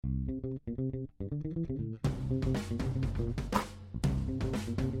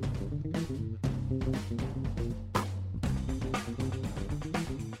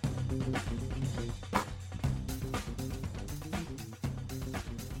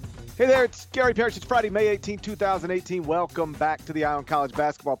Hey there, it's Gary Parrish. It's Friday, May 18, 2018. Welcome back to the Eye on College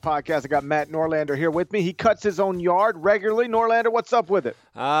Basketball Podcast. I got Matt Norlander here with me. He cuts his own yard regularly. Norlander, what's up with it?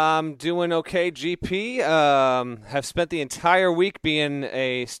 I'm doing okay, GP. Have spent the entire week being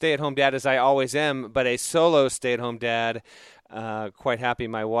a stay-at-home dad, as I always am, but a solo stay-at-home dad. Quite happy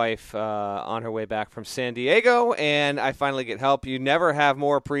my wife on her way back from San Diego, and I finally get help. You never have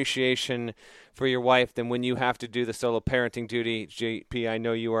more appreciation for your wife than when you have to do the solo parenting duty. JP, I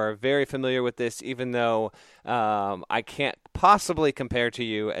know you are very familiar with this, even though I can't possibly compare to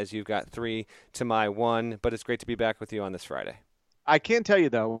you as you've got 3 to my 1, but it's great to be back with you on this Friday. I can tell you,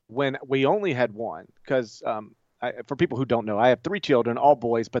 though, when we only had one, because for people who don't know, I have 3 children, all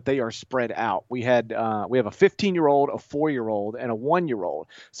boys, but they are spread out. We have a 15-year-old, a 4-year-old, and a 1-year-old.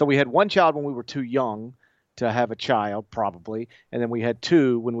 So we had one child when we were too young to have a child, probably, and then we had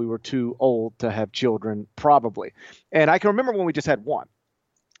 2 when we were too old to have children, probably. And I can remember when we just had one.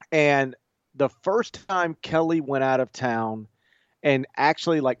 And the first time Kelly went out of town and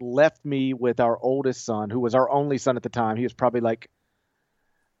actually left me with our oldest son, who was our only son at the time. He was probably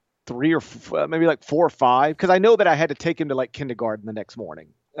 3 or maybe 4 or 5, because I know that I had to take him to kindergarten the next morning,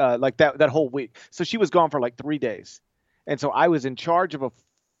 that whole week. So she was gone for 3 days. And so I was in charge of a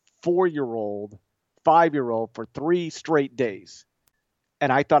 4-year-old, 5-year-old for 3 straight days.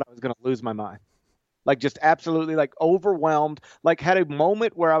 And I thought I was going to lose my mind. Just absolutely overwhelmed, had a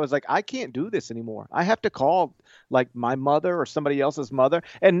moment where I was I can't do this anymore. I have to call my mother or somebody else's mother.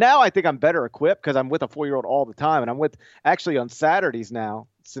 And now I think I'm better equipped because I'm with a 4-year-old all the time. And I'm with actually on Saturdays now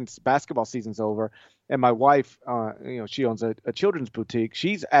since basketball season's over. And my wife, she owns a children's boutique.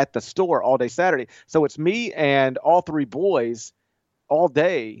 She's at the store all day Saturday. So it's me and all 3 boys all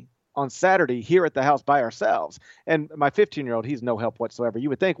day on Saturday here at the house by ourselves. And my 15-year-old, he's no help whatsoever. You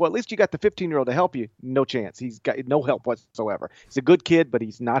would think, well, at least you got the 15-year-old to help you. No chance. He's got no help whatsoever. He's a good kid, but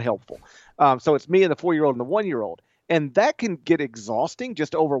he's not helpful. So it's me and the 4-year-old and the 1-year-old. And that can get exhausting,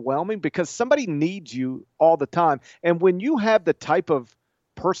 just overwhelming, because somebody needs you all the time. And when you have the type of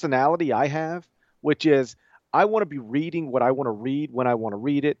personality I have, which is I want to be reading what I want to read when I want to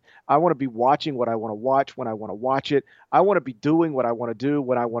read it. I want to be watching what I want to watch when I want to watch it. I want to be doing what I want to do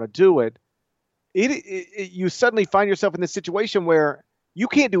when I want to do it. You suddenly find yourself in this situation where you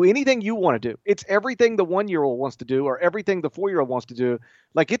can't do anything you want to do. It's everything the 1-year-old wants to do or everything the 4-year-old wants to do.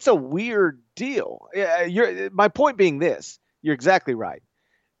 It's a weird deal. My point being this, you're exactly right.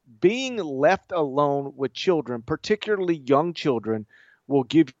 Being left alone with children, particularly young children, will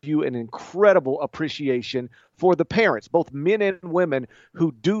give you an incredible appreciation for the parents, both men and women,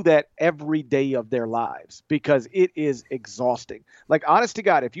 who do that every day of their lives, because it is exhausting. Honest to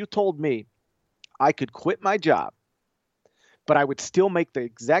God, if you told me I could quit my job, but I would still make the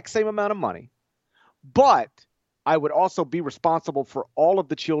exact same amount of money, but I would also be responsible for all of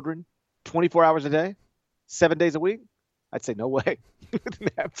the children 24 hours a day, 7 days a week, I'd say no way.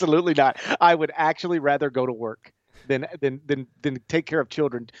 Absolutely not. I would actually rather go to work than take care of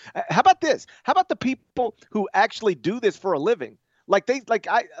children. How about this? How about the people who actually do this for a living?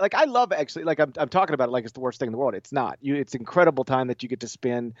 I love actually, I'm talking about it like it's the worst thing in the world. It's not. It's incredible time that you get to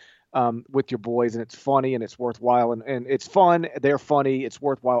spend with your boys, and it's funny and it's worthwhile and it's fun. They're funny. It's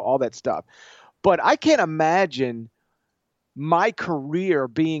worthwhile, all that stuff. But I can't imagine my career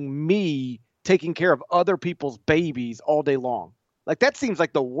being me taking care of other people's babies all day long. That seems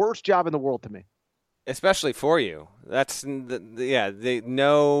like the worst job in the world to me. Especially for you. That's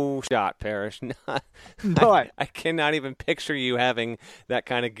no shot, Parrish. No. I cannot even picture you having that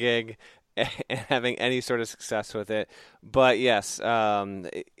kind of gig and having any sort of success with it. But yes,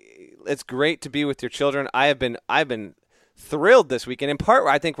 it's great to be with your children. I've been thrilled this week, and in part,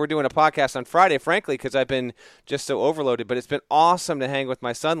 I think we're doing a podcast on Friday, frankly, because I've been just so overloaded. But it's been awesome to hang with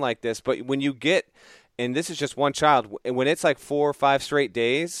my son like this. But when you get, and this is just one child, when it's 4 or 5 straight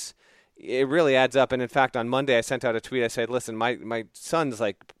days, it really adds up. And in fact, on Monday, I sent out a tweet. I said, listen, my son's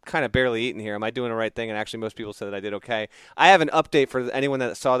kind of barely eating here. Am I doing the right thing? And actually, most people said that I did okay. I have an update for anyone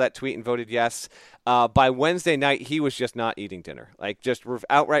that saw that tweet and voted yes. By Wednesday night, he was just not eating dinner, just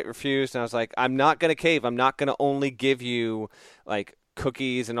outright refused. And I was like, I'm not going to cave. I'm not going to only give you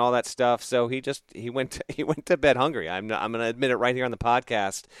cookies and all that stuff. So he went to bed hungry. I'm going to admit it right here on the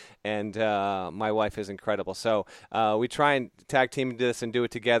podcast. And my wife is incredible. So we try and tag team this and do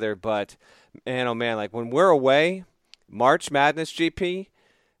it together. But man, oh man, when we're away, March Madness, GP,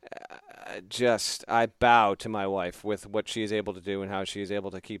 I bow to my wife with what she is able to do and how she is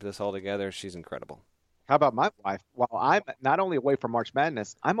able to keep this all together. She's incredible. How about my wife? While I'm not only away from March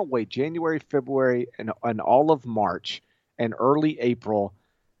Madness, I'm away January, February, and all of March and early April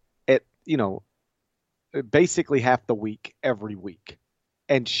at, basically half the week every week.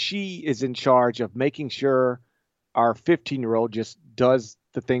 And she is in charge of making sure our 15-year-old just does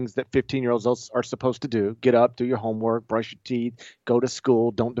the things that 15-year-olds are supposed to do. Get up, do your homework, brush your teeth, go to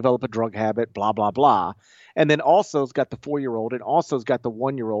school, don't develop a drug habit, blah, blah, blah. And then also has got the 4-year-old and also has got the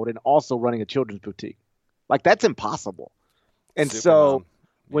 1-year-old and also running a children's boutique. Like, that's impossible. And Super so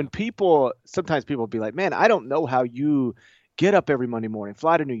mom. when sometimes people be like, man, I don't know how you get up every Monday morning,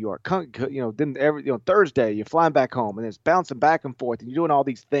 fly to New York, then Thursday you're flying back home and it's bouncing back and forth and you're doing all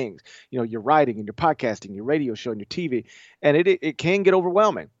these things. You're writing and you're podcasting, your radio show and your TV, and it can get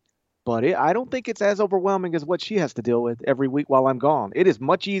overwhelming. But I don't think it's as overwhelming as what she has to deal with every week while I'm gone. It is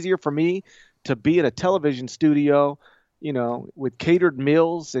much easier for me to be in a television studio, with catered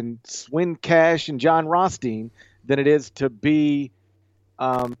meals and Swin Cash and John Rothstein than it is to be,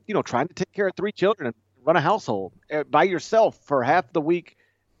 trying to take care of 3 children and run a household by yourself for half the week,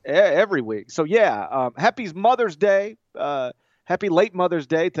 every week. So yeah, happy Mother's Day. Happy late Mother's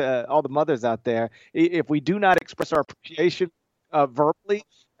Day to all the mothers out there. If we do not express our appreciation verbally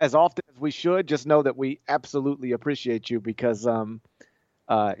as often as we should, just know that we absolutely appreciate you because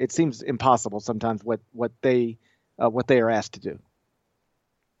it seems impossible sometimes what they are asked to do.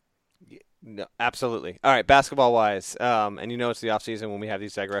 No, absolutely. All right, basketball-wise, and it's the offseason when we have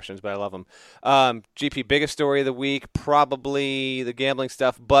these digressions, but I love them. GP, biggest story of the week, probably the gambling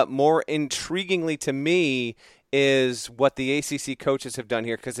stuff, but more intriguingly to me is what the ACC coaches have done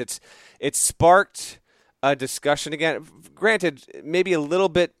here because it's sparked a discussion again. Granted, maybe a little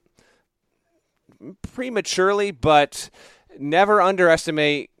bit prematurely, but never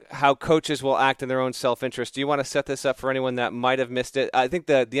underestimate how coaches will act in their own self-interest. Do you want to set this up for anyone that might have missed it? I think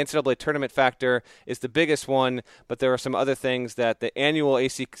the NCAA tournament factor is the biggest one, but there are some other things that the annual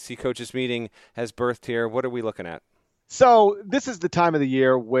ACC coaches meeting has birthed here. What are we looking at? So this is the time of the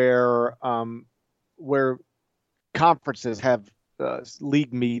year where conferences have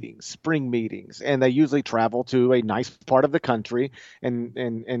league meetings, spring meetings, and they usually travel to a nice part of the country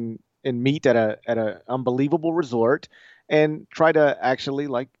and meet at a unbelievable resort and try to actually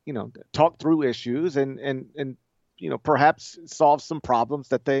talk through issues and perhaps solve some problems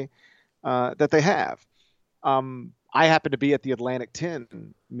that they have. I happened to be at the Atlantic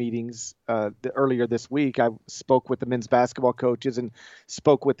 10 meetings earlier this week. I spoke with the men's basketball coaches and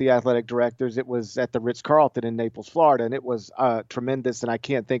spoke with the athletic directors. It was at the Ritz-Carlton in Naples, Florida, and it was tremendous. And I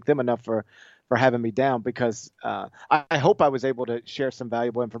can't thank them enough for having me down because I hope I was able to share some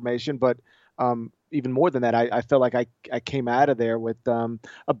valuable information. But even more than that, I felt like I came out of there with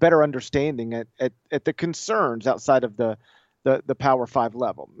a better understanding at the concerns outside of the Power 5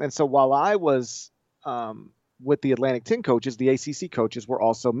 level. And so while I was with the Atlantic 10 coaches, the ACC coaches were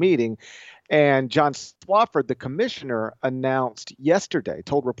also meeting. And John Swofford, the commissioner, announced yesterday,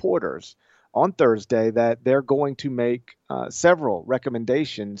 told reporters on Thursday that they're going to make several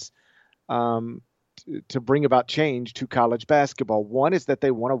recommendations to bring about change to college basketball. One is that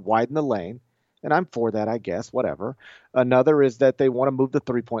they want to widen the lane, and I'm for that, I guess, whatever. Another is that they want to move the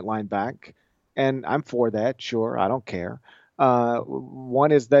three-point line back, and I'm for that, sure, I don't care.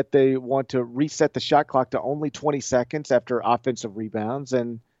 One is that they want to reset the shot clock to only 20 seconds after offensive rebounds,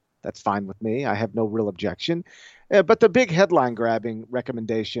 and that's fine with me. I have no real objection. But the big headline-grabbing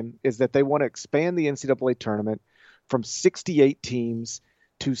recommendation is that they want to expand the NCAA tournament from 68 teams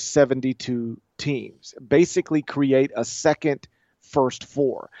to 72 teams, basically create a second first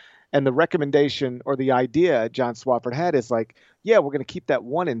four. And the recommendation or the idea John Swofford had is like, yeah, we're going to keep that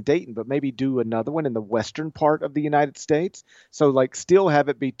one in Dayton, but maybe do another one in the western part of the United States. So like still have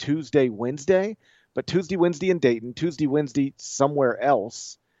it be Tuesday, Wednesday, but Tuesday, Wednesday in Dayton, Tuesday, Wednesday somewhere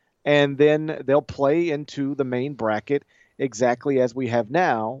else. And then they'll play into the main bracket exactly as we have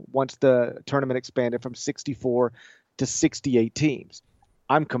now once the tournament expanded from 64 to 68 teams.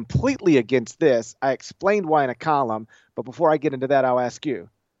 I'm completely against this. I explained why in a column, but before I get into that, I'll ask you.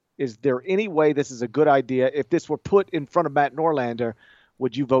 Is there any way this is a good idea? If this were put in front of Matt Norlander,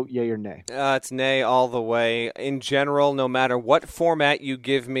 would you vote yay or nay? It's nay all the way. In general, no matter what format you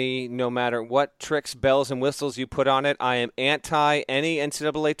give me, no matter what tricks, bells, and whistles you put on it, I am anti any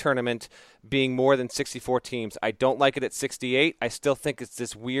NCAA tournament being more than 64 teams. I don't like it at 68. I still think it's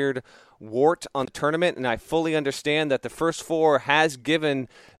this weird wart on the tournament, and I fully understand that the first four has given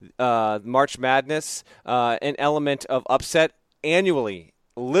March Madness an element of upset annually.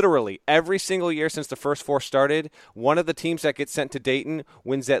 literally every single year since the first four started, one of the teams that gets sent to Dayton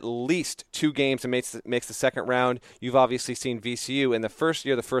wins at least 2 games and makes the second round. You've obviously seen VCU in the first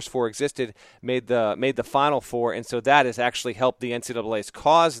year the first four existed made the Final Four, and so that has actually helped the NCAA's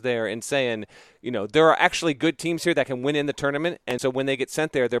cause there in saying, there are actually good teams here that can win in the tournament, and so when they get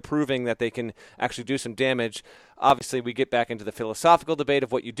sent there, they're proving that they can actually do some damage. Obviously, we get back into the philosophical debate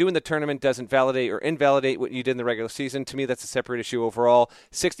of what you do in the tournament doesn't validate or invalidate what you did in the regular season. To me, that's a separate issue overall.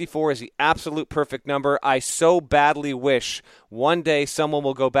 64 is the absolute perfect number. I so badly wish one day someone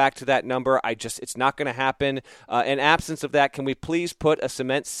will go back to that number. It's not going to happen. In absence of that, can we please put a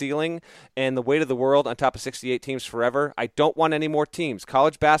cement ceiling and the weight of the world on top of 68 teams forever? I don't want any more teams.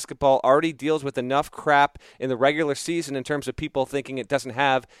 College basketball already deals with enough crap in the regular season in terms of people thinking it doesn't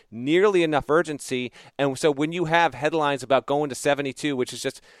have nearly enough urgency. And so when you have headlines about going to 72, which is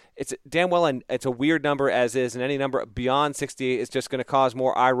just, it's damn well, and it's a weird number as is, and any number beyond 68 is just going to cause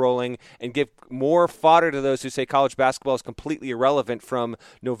more eye rolling and give more fodder to those who say college basketball is completely irrelevant from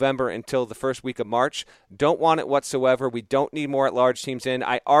November until the first week of March. Don't want it whatsoever. We don't need more at-large teams in.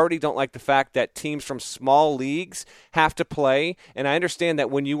 I already don't like the fact that teams from small leagues have to play, and I understand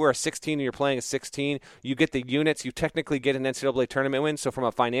that when you were a 16 and you're playing a 16, you get the units. You technically get an NCAA tournament win, so from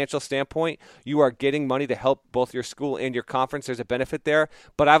a financial standpoint, you are getting money to help both your school and your conference. There's a benefit there,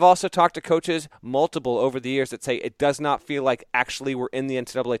 but I've also talked to coaches, multiple over the years, that say it does not feel like actually we're in the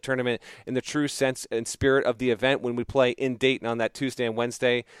NCAA tournament in the true sense and spirit of the event when we play in Dayton on that Tuesday and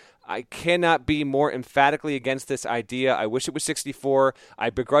Wednesday. I cannot be more emphatically against this idea. I wish it was 64. I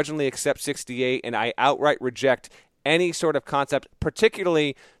begrudgingly accept 68, and I outright reject any sort of concept,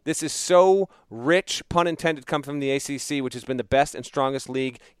 particularly this is so rich, pun intended, come from the ACC, which has been the best and strongest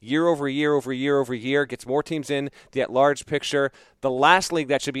league year over year over year over year, gets more teams in the at-large picture. The last league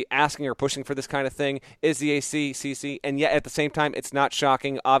that should be asking or pushing for this kind of thing is the ACC, and yet at the same time, it's not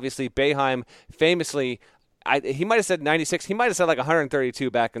shocking. Obviously, Boeheim famously, he might have said 96, he might have said like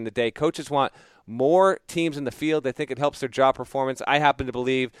 132 back in the day. Coaches want more teams in the field. They think it helps their job performance. I happen to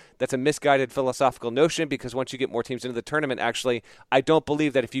believe that's a misguided philosophical notion, because once you get more teams into the tournament, actually, I don't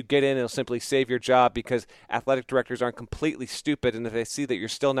believe that if you get in, it'll simply save your job, because athletic directors aren't completely stupid, and if they see that you're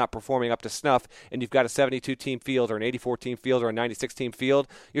still not performing up to snuff and you've got a 72-team field or an 84-team field or a 96-team field,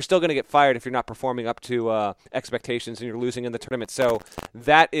 you're still going to get fired if you're not performing up to expectations and you're losing in the tournament. So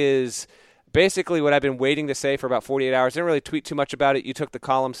that is basically what I've been waiting to say for about 48 hours. Didn't really tweet too much about it. You took the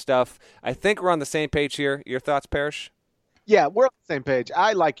column stuff. I think we're on the same page here. Your thoughts, Parrish? Yeah, we're on the same page.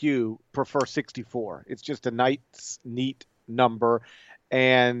 I, like you, prefer 64. It's just a nice, neat number,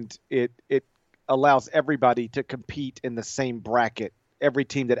 and it allows everybody to compete in the same bracket, every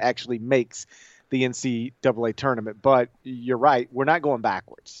team that actually makes the NCAA tournament. But you're right, we're not going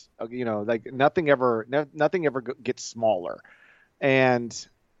backwards. Like nothing ever gets smaller. And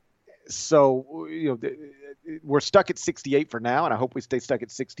so, we're stuck at 68 for now, and I hope we stay stuck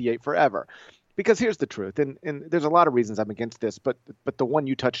at 68 forever. Because here's the truth, and there's a lot of reasons I'm against this, but the one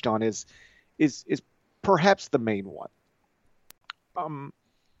you touched on is perhaps the main one.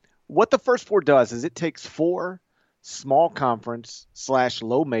 What the first four does is it takes 4 small conference /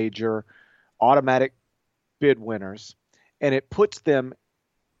 low major automatic bid winners, and it puts them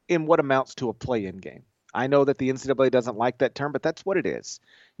in what amounts to a play-in game. I know that the NCAA doesn't like that term, but that's what it is.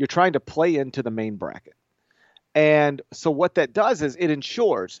 You're trying to play into the main bracket. And so what that does is it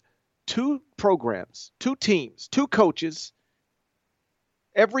ensures 2 programs, 2 teams, 2 coaches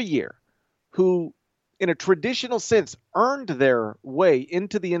every year who, in a traditional sense, earned their way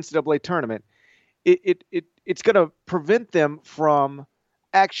into the NCAA tournament. It's going to prevent them from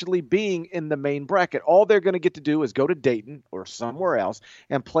actually being in the main bracket. All they're going to get to do is go to Dayton or somewhere else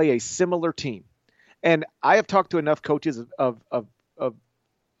and play a similar team. And I have talked to enough coaches of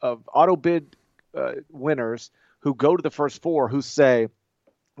auto bid winners who go to the first 4 who say,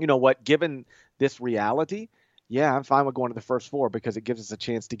 you know what, given this reality, yeah, I'm fine with going to the first 4 because it gives us a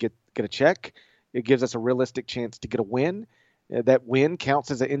chance to get a check. It gives us a realistic chance to get a win. That win counts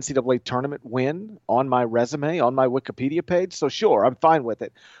as an NCAA tournament win on my resume, on my Wikipedia page. So sure, I'm fine with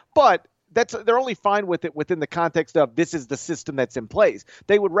it. But they're only fine with it within the context of this is the system that's in place.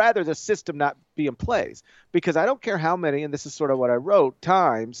 They would rather the system not be in place, because I don't care how many, and this is sort of what I wrote,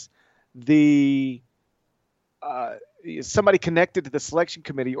 times somebody connected to the selection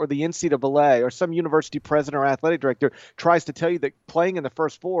committee or the NCAA or some university president or athletic director tries to tell you that playing in the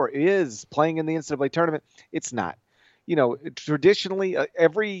first 4 is playing in the NCAA tournament. It's not. Traditionally,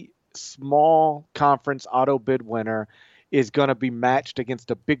 every small conference auto bid winner is going to be matched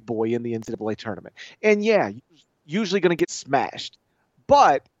against a big boy in the NCAA tournament. And yeah, usually going to get smashed.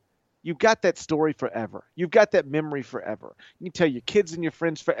 But You've got that story forever. You've got that memory forever. You can tell your kids and your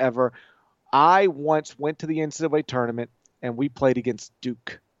friends forever. I once went to the NCAA tournament and we played against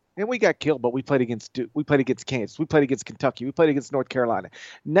Duke. And we got killed, but we played against Duke. We played against Kansas. We played against Kentucky. We played against North Carolina.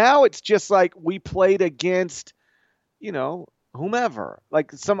 Now it's just like we played against, whomever,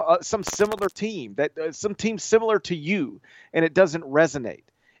 like some similar team some team similar to you, and it doesn't resonate.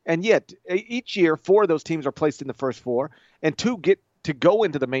 And yet each year, four of those teams are placed in the first four, and two get to go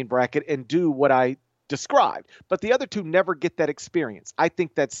into the main bracket and do what I described. But the other two never get that experience. I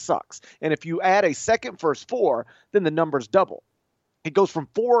think that sucks. And if you add a second first four, then the numbers double. It goes from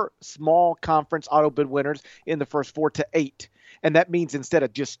four small conference auto bid winners in the first four to eight. And that means instead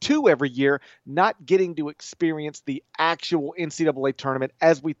of just two every year, not getting to experience the actual NCAA tournament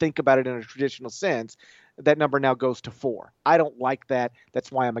as we think about it in a traditional sense, that number now goes to four. I don't like that.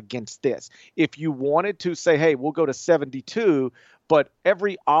 That's why I'm against this. If you wanted to say, hey, we'll go to 72, but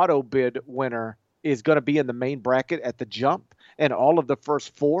every auto bid winner is going to be in the main bracket at the jump, and all of the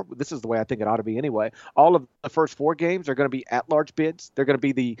first four, this is the way I think it ought to be anyway, all of the first four games are going to be at-large bids. They're going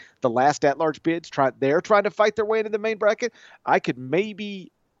to be the last at-large bids. They're trying to fight their way into the main bracket. I could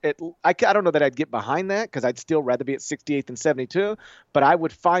maybe I don't know that I'd get behind that, because I'd still rather be at 68 than 72, but I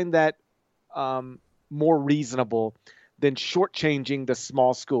would find that more reasonable than shortchanging the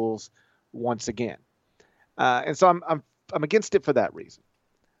small schools once again. And so I'm against it for that reason.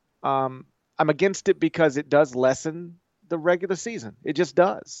 I'm against it because it does lessen the regular season. It just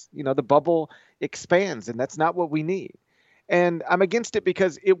does. The bubble expands, and that's not what we need. And I'm against it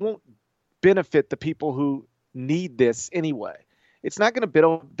because it won't benefit the people who need this anyway. It's not going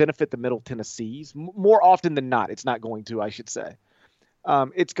to benefit the Middle Tennessees. More often than not, it's not going to, I should say.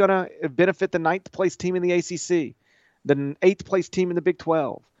 It's going to benefit the 9th place team in the ACC, the 8th place team in the Big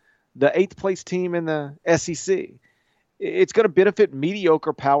 12, the 8th place team in the SEC. It's going to benefit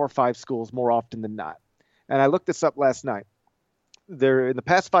mediocre Power 5 schools more often than not. And I looked this up last night. In the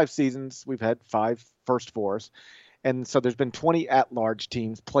past 5 seasons, we've had 5 first fours. And so there's been 20 at-large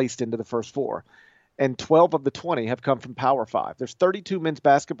teams placed into the first four. And 12 of the 20 have come from Power 5. There's 32 men's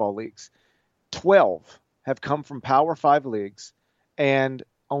basketball leagues. 12 have come from Power 5 leagues. And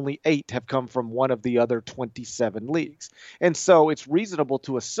only 8 have come from one of the other 27 leagues. And so it's reasonable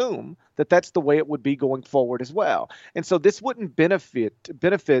to assume that that's the way it would be going forward as well. And so this wouldn't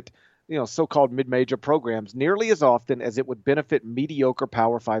benefit so-called mid-major programs nearly as often as it would benefit mediocre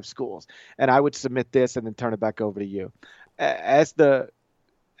Power 5 schools. And I would submit this and then turn it back over to you. As the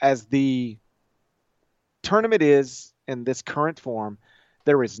tournament is in this current form,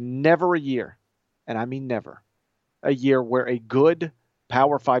 there is never a year, and I mean never, a year where a good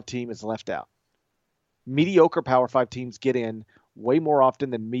Power 5 team is left out. Mediocre Power 5 teams get in way more often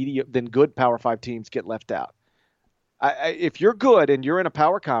than good Power 5 teams get left out. If you're good and you're in a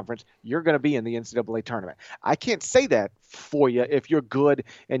power conference, you're going to be in the NCAA tournament. I can't say that for you. If you're good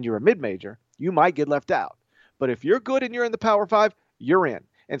and you're a mid-major, you might get left out. But if you're good and you're in the Power 5, you're in.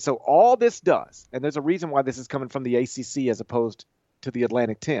 And so all this does, and there's a reason why this is coming from the ACC as opposed to the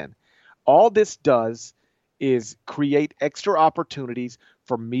Atlantic 10, all this does is create extra opportunities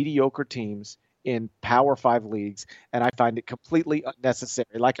for mediocre teams in Power 5 leagues, and I find it completely unnecessary.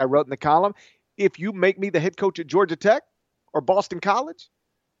 Like I wrote in the column, if you make me the head coach at Georgia Tech or Boston College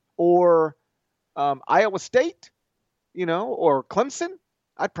or Iowa State, or Clemson,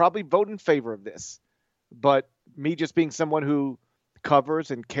 I'd probably vote in favor of this. But me just being someone who covers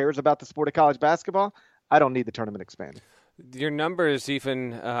and cares about the sport of college basketball, I don't need the tournament expanded. Your numbers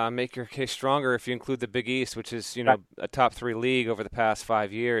even make your case stronger if you include the Big East, which is Right. a top 3 league over the past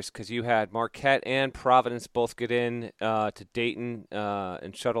 5 years, because you had Marquette and Providence both get in to Dayton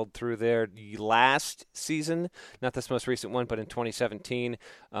and shuttled through there last season, not this most recent one, but in 2017.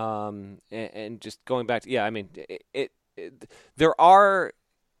 And just going back to, there are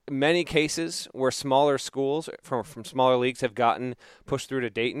many cases where smaller schools from smaller leagues have gotten pushed through to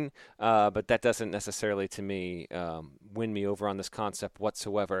Dayton, but that doesn't necessarily, to me, win me over on this concept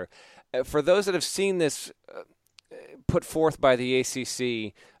whatsoever. For those that have seen this put forth by the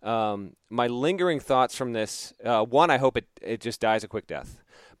ACC, my lingering thoughts from this, one, I hope it just dies a quick death.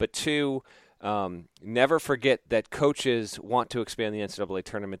 But two, never forget that coaches want to expand the NCAA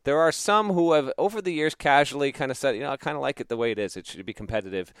tournament. There are some who have, over the years, casually kind of said, I kind of like it the way it is. It should be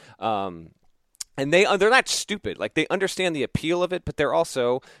competitive. And they're not stupid. Like, they understand the appeal of it, but they're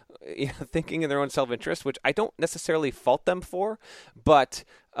also thinking in their own self-interest, which I don't necessarily fault them for. But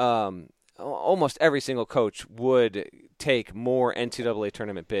almost every single coach would take more NCAA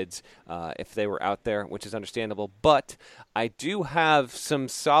tournament bids if they were out there, which is understandable. But I do have some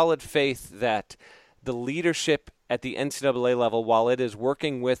solid faith that the leadership at the NCAA level, while it is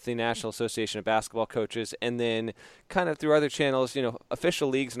working with the National Association of Basketball Coaches and then kind of through other channels, official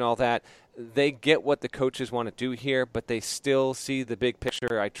leagues and all that, they get what the coaches want to do here, but they still see the big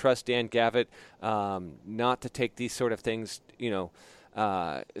picture. I trust Dan Gavitt not to take these sort of things,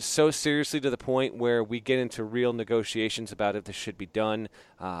 so seriously to the point where we get into real negotiations about if this should be done.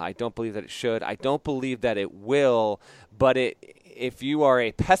 I don't believe that it should. I don't believe that it will, but if you are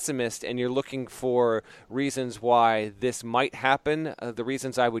a pessimist and you're looking for reasons why this might happen, the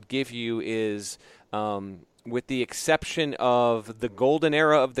reasons I would give you is with the exception of the golden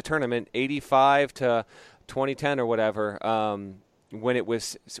era of the tournament, 85 to 2010 or whatever, when it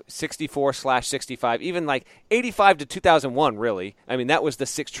was 64/65, even like 85 to 2001, really. I mean, that was the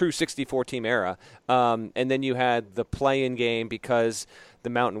true 64-team era. And then you had the play-in game because the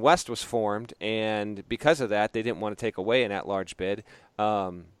Mountain West was formed, and because of that, they didn't want to take away an at-large bid.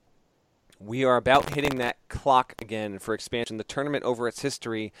 We are about hitting that clock again for expansion. The tournament over its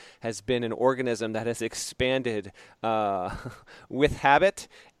history has been an organism that has expanded with habit,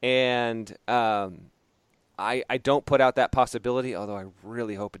 and I don't put out that possibility, although I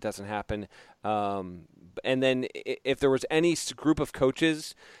really hope it doesn't happen. And then if there was any group of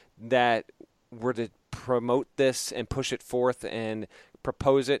coaches that were to promote this and push it forth and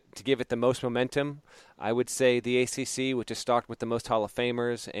propose it to give it the most momentum, I would say the ACC, which is stocked with the most Hall of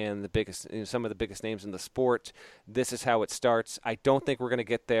Famers and the biggest, some of the biggest names in the sport. This is how it starts. I don't think we're going to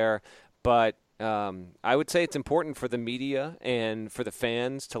get there, but I would say it's important for the media and for the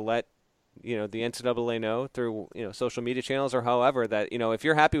fans to let the NCAA know through social media channels or however that if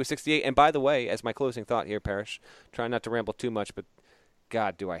you're happy with 68. And by the way, as my closing thought here, Parrish, trying not to ramble too much, but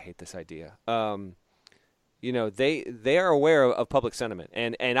God, do I hate this idea. They are aware of public sentiment,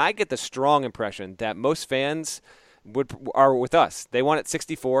 and I get the strong impression that most fans are with us. They want it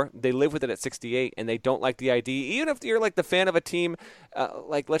 64. They live with it at 68, and they don't like the idea. Even if you're like the fan of a team,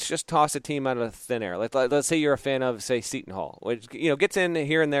 let's just toss a team out of thin air. Let's say you're a fan of, say, Seton Hall, which gets in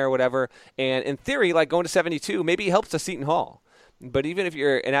here and there or whatever. And in theory, like going to 72 maybe helps to Seton Hall. But even if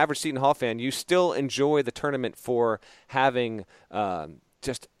you're an average Seton Hall fan, you still enjoy the tournament for having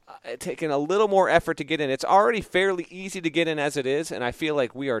just taking a little more effort to get in. It's already fairly easy to get in as it is, and I feel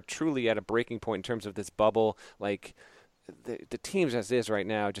like we are truly at a breaking point in terms of this bubble. Like the teams as is right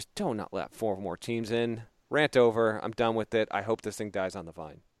now, just do not let 4 more teams in. Rant over. I'm done with it. I hope this thing dies on the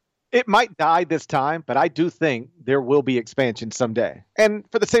vine. It might die this time, but I do think there will be expansion someday. And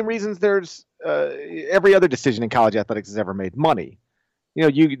for the same reasons there's every other decision in college athletics has ever made: money.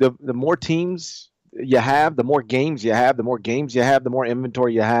 The more teams you have, the more games you have, the more games you have, the more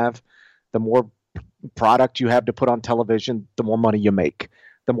inventory you have, the more product you have to put on television, the more money you make,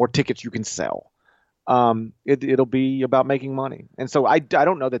 the more tickets you can sell. It'll be about making money. And so I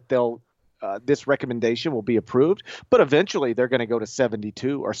don't know that this recommendation will be approved, but eventually they're going to go to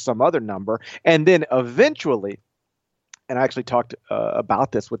 72 or some other number. And then eventually, and I actually talked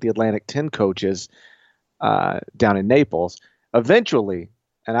about this with the Atlantic 10 coaches down in Naples, eventually,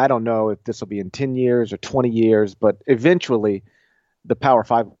 and I don't know if this will be in 10 years or 20 years, but eventually the Power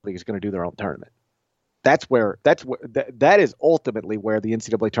 5 league is going to do their own tournament. That is ultimately where the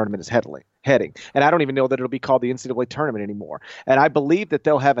NCAA tournament is heading. And I don't even know that it'll be called the NCAA tournament anymore. And I believe that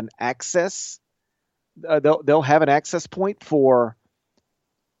they'll have an access they'll have an access point for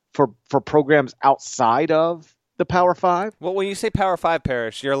programs outside of the Power 5. Well, when you say Power 5,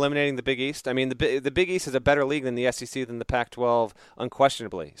 Parrish, you're eliminating the Big East. I mean, the Big East is a better league than the SEC, than the Pac-12,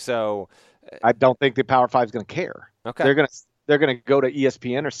 unquestionably. So I don't think the Power 5 is going to care. Okay. They're going to go to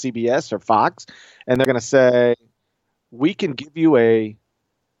ESPN or CBS or Fox, and they're going to say, we can give you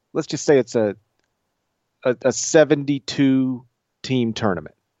let's just say it's a 72-team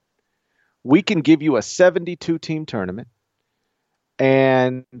tournament. We can give you a 72-team tournament,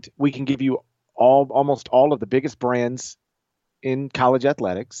 and we can give you almost all of the biggest brands in college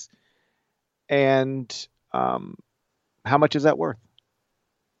athletics. And how much is that worth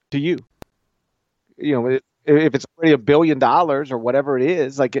to you? If it's already $1 billion or whatever it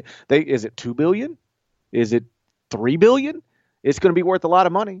is, is it $2 billion? Is it $3 billion? It's going to be worth a lot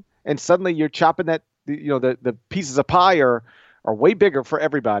of money. And suddenly you're chopping that, the pieces of pie are way bigger for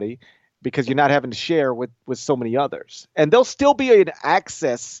everybody because you're not having to share with so many others. And there'll still be an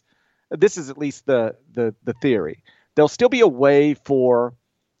access. This is at least the theory. There'll still be a way for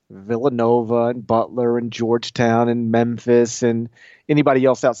Villanova and Butler and Georgetown and Memphis and anybody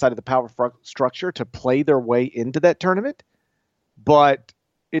else outside of the power structure to play their way into that tournament. But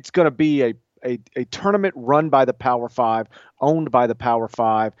it's going to be a tournament run by the Power 5, owned by the Power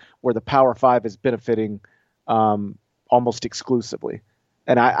 5, where the Power 5 is benefiting almost exclusively.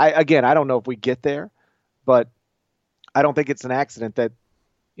 And I don't know if we get there, but I don't think it's an accident that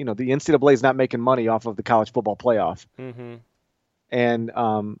the NCAA is not making money off of the college football playoff, Mm-hmm.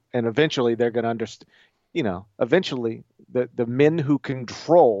 and eventually they're going to understand. Eventually the men who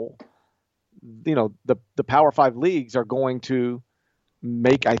control the Power Five leagues are going to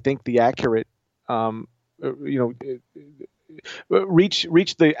make, I think, the accurate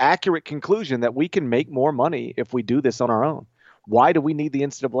reach the accurate conclusion that we can make more money if we do this on our own. Why do we need the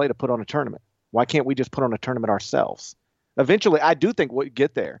NCAA to put on a tournament? Why can't we just put on a tournament ourselves? Eventually, I do think we'll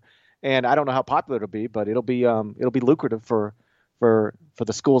get there, and I don't know how popular it'll be, but it'll be lucrative for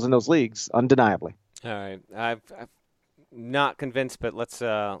the schools in those leagues, undeniably. All right, I've not convinced, but let's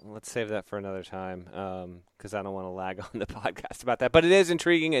save that for another time because I don't want to lag on the podcast about that. But it is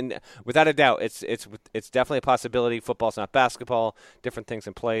intriguing, and without a doubt, it's definitely a possibility. Football's not basketball, different things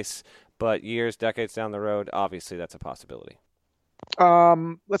in place, but years, decades down the road, obviously that's a possibility.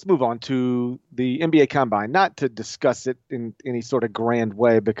 Let's move on to the NBA Combine. Not to discuss it in any sort of grand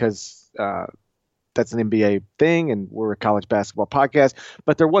way because that's an NBA thing, and we're a college basketball podcast.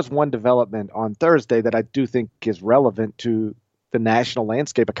 But there was one development on Thursday that I do think is relevant to the national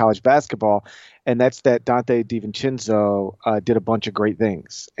landscape of college basketball, and that's that Dante DiVincenzo did a bunch of great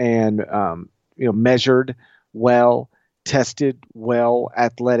things and measured well, tested well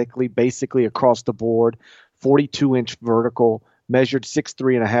athletically, basically across the board. 42-inch vertical, measured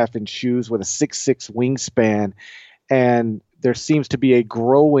 6'3.5" shoes with a 6'6" wingspan, and there seems to be a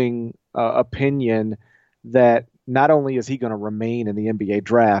growing opinion that not only is he going to remain in the NBA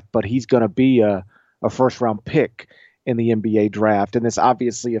draft, but he's going to be a first-round pick in the NBA draft. And this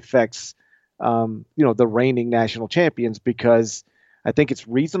obviously affects, the reigning national champions, because I think it's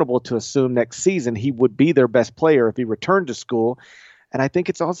reasonable to assume next season he would be their best player if he returned to school. And I think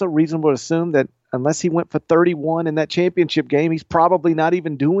it's also reasonable to assume that unless he went for 31 in that championship game, he's probably not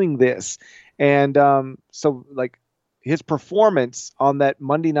even doing this. And so his performance on that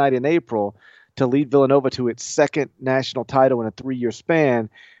Monday night in April to lead Villanova to its second national title in a 3-year span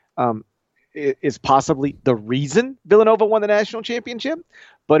is possibly the reason Villanova won the national championship,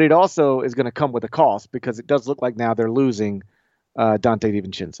 but it also is going to come with a cost because it does look like now they're losing Dante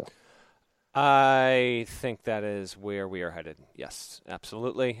DiVincenzo. I think that is where we are headed. Yes,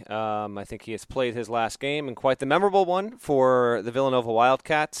 absolutely. I think he has played his last game, and quite the memorable one for the Villanova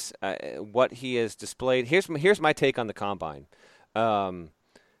Wildcats. What he has displayed. Here's my take on the Combine.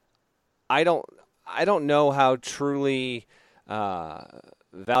 I don't know how truly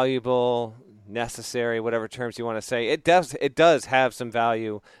valuable, necessary, whatever terms you want to say. It does have some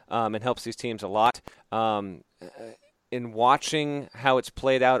value and helps these teams a lot. In watching how it's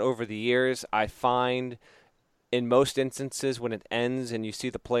played out over the years, I find in most instances when it ends and you see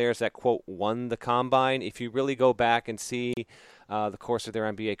the players that, quote, won the Combine, if you really go back and see the course of their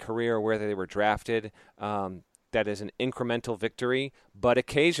NBA career, where they were drafted, that is an incremental victory. But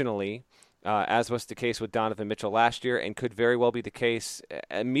occasionally, as was the case with Donovan Mitchell last year, and could very well be the case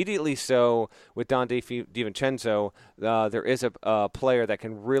immediately so with Dante DiVincenzo, there is a player that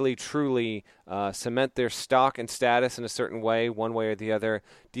can really, truly cement their stock and status in a certain way, one way or the other.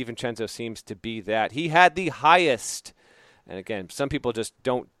 DiVincenzo seems to be that. He had the highest, and again, some people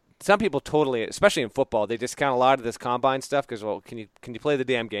totally, especially in football, they discount a lot of this Combine stuff because, well, can you play the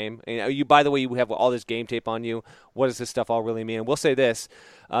damn game? And you, by the way, you have all this game tape on you. What does this stuff all really mean? And we'll say this: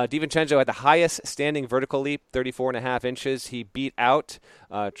 DiVincenzo had the highest standing vertical leap, 34.5 inches. He beat out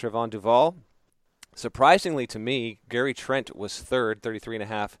Trevon Duval. Surprisingly to me, Gary Trent was third,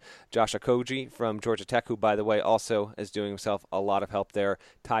 33.5. Josh Okogie from Georgia Tech, who, by the way, also is doing himself a lot of help there,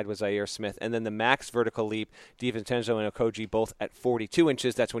 tied with Zaire Smith. And then the max vertical leap, DiVincenzo and Okogie both at 42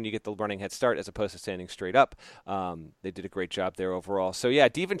 inches. That's when you get the running head start as opposed to standing straight up. They did a great job there overall. So, yeah,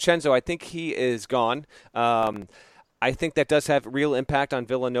 DiVincenzo, I think he is gone. I think that does have real impact on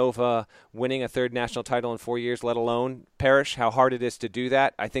Villanova winning a third national title in 4 years, let alone Parrish, how hard it is to do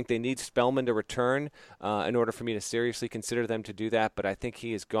that. I think they need Spellman to return in order for me to seriously consider them to do that, but I think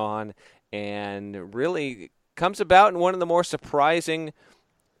he is gone and really comes about in one of the more surprising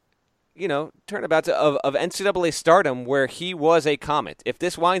turnabouts of NCAA stardom, where he was a comet. If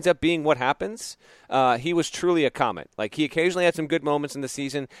this winds up being what happens, he was truly a comet. Like, he occasionally had some good moments in the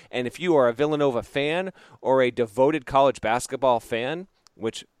season, and if you are a Villanova fan or a devoted college basketball fan,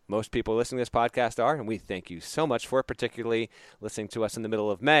 which most people listening to this podcast are, and we thank you so much for it, particularly listening to us in the middle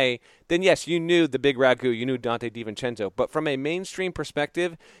of May, then yes, you knew the big ragu, you knew Dante DiVincenzo. But from a mainstream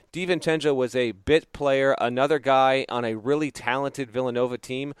perspective, DiVincenzo was a bit player, another guy on a really talented Villanova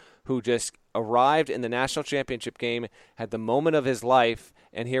team who just arrived in the national championship game, had the moment of his life,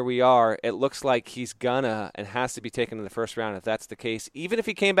 and here we are. It looks like he's gonna and has to be taken in the first round if that's the case. Even if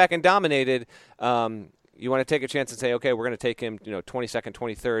he came back and dominated, You want to take a chance and say, okay, we're going to take him, 22nd,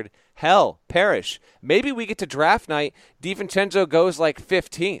 23rd. Hell, Parrish. Maybe we get to draft night, DiVincenzo goes like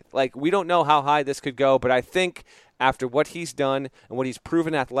 15th. Like, we don't know how high this could go, but I think after what he's done and what he's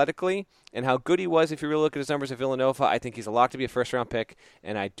proven athletically and how good he was, if you really look at his numbers at Villanova, I think he's a lock to be a first-round pick,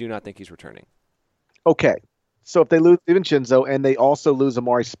 and I do not think he's returning. Okay, so if they lose DiVincenzo and they also lose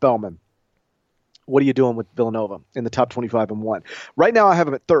Amari Spellman, what are you doing with Villanova in the top 25 and 1? Right now I have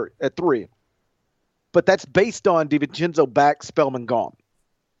him at 3. But that's based on DiVincenzo back, Spellman gone.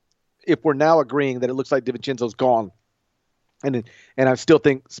 If we're now agreeing that it looks like DiVincenzo's gone, and I still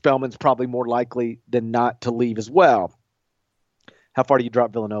think Spellman's probably more likely than not to leave as well, how far do you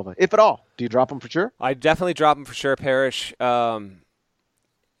drop Villanova, if at all? Do you drop him for sure? I definitely drop him for sure, Parrish.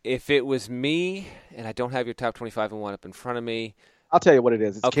 If it was me, and I don't have your top 25 and 1 up in front of me, I'll tell you what it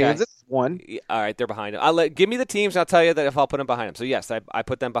is. It's okay. Kansas, 1. All right, they're behind him. Give me the teams, and I'll tell you that if I'll put them behind him. So, yes, I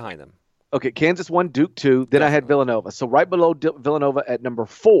put them behind them. Okay, Kansas 1, Duke 2. Then I had Villanova. So right below Villanova at number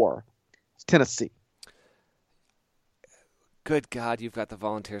 4 is Tennessee. Good God, you've got the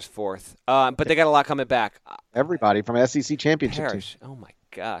Volunteers 4th. But they got a lot coming back. Everybody from SEC championship Parrish. team. Oh, my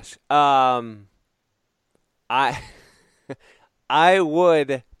gosh. I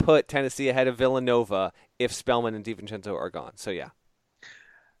would put Tennessee ahead of Villanova if Spellman and DiVincenzo are gone. So, yeah.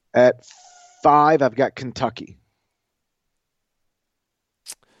 At 5, I've got Kentucky.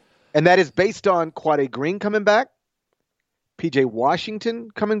 And that is based on Quade Green coming back, P.J.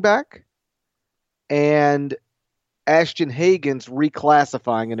 Washington coming back, and Ashton Hagen's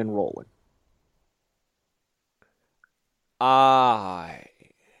reclassifying and enrolling. I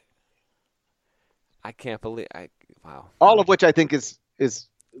can't believe wow. All of which I think is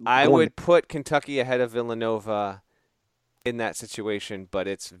I would put Kentucky ahead of Villanova in that situation, but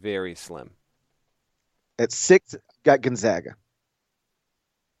it's very slim. At 6, got Gonzaga.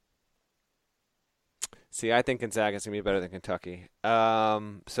 See, I think Gonzaga's going to be better than Kentucky.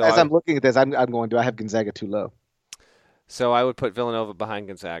 I'm looking at this, I'm going, do I have Gonzaga too low? So I would put Villanova behind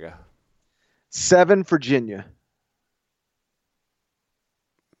Gonzaga. 7, Virginia.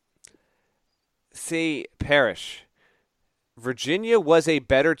 See, Parrish. Virginia was a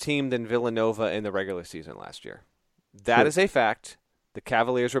better team than Villanova in the regular season last year. That is a fact. The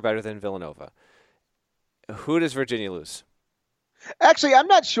Cavaliers were better than Villanova. Who does Virginia lose? Actually, I'm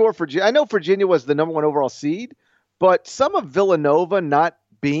not sure. I know Virginia was the number 1 overall seed, but some of Villanova not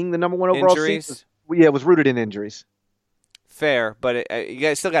being the number 1 overall seed was rooted in injuries. Fair, but you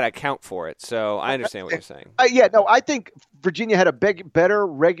guys still got to account for it, so I understand what you're saying. I think Virginia had a better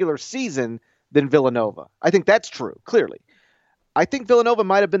regular season than Villanova. I think that's true, clearly. I think Villanova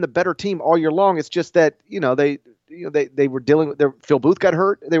might have been the better team all year long. It's just that, they were dealing with Phil Booth got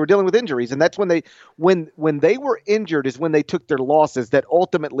hurt. They were dealing with injuries, and that's when they were injured is when they took their losses that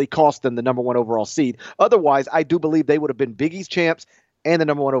ultimately cost them the number 1 overall seed. Otherwise, I do believe they would have been Big East champs and the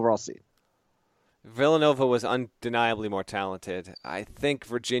number 1 overall seed. Villanova was undeniably more talented. I think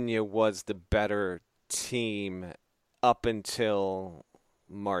Virginia was the better team up until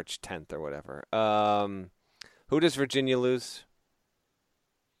March 10th or whatever. Who does Virginia lose?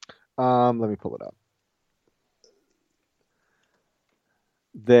 Let me pull it up.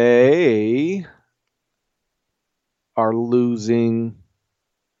 They are losing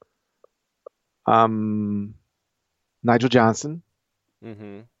Nigel Johnson,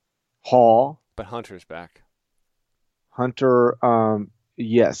 Hall. But Hunter's back. Hunter,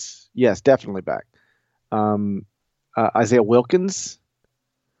 yes, definitely back. Isaiah Wilkins.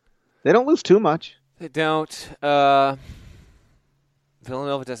 They don't lose too much. They don't.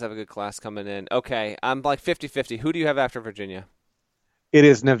 Villanova does have a good class coming in. Okay, I'm like 50-50. Who do you have after Virginia? It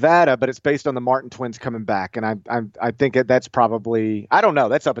is Nevada, but it's based on the Martin twins coming back, and I think that's probably, I don't know,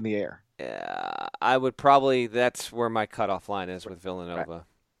 that's up in the air. Yeah, I would probably, that's where my cutoff line is with Villanova. Right.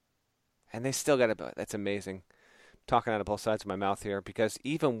 And they still got to, that's amazing. I'm talking out of both sides of my mouth here, because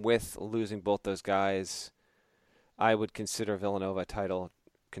even with losing both those guys, I would consider Villanova a title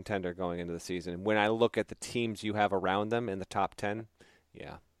contender going into the season. When I look at the teams you have around them in the top 10,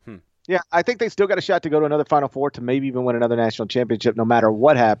 yeah. Yeah, I think they still got a shot to go to another Final Four, to maybe even win another national championship, no matter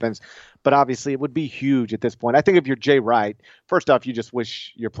what happens. But obviously, it would be huge at this point. I think if you're Jay Wright, first off, you just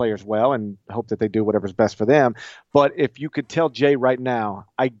wish your players well and hope that they do whatever's best for them. But if you could tell Jay right now,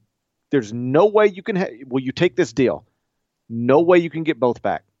 there's no way you can will you take this deal? No way you can get both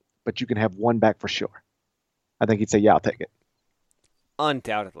back, but you can have one back for sure. I think he'd say, yeah, I'll take it.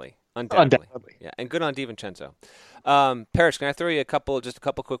 Undoubtedly. Yeah, and good on DiVincenzo. Parrish, can I throw you a couple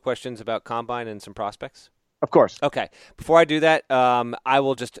quick questions about Combine and some prospects? Of course. Okay. Before I do that, I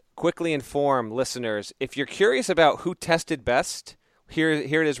will just quickly inform listeners, if you're curious about who tested best, Here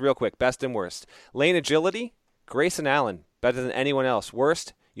it is real quick. Best and worst. Lane agility, Grayson Allen, better than anyone else.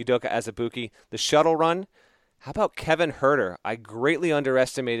 Worst, Udoka Azubuike. The shuttle run, how about Kevin Herter? I greatly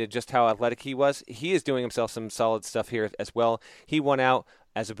underestimated just how athletic he was. He is doing himself some solid stuff here as well. He won out,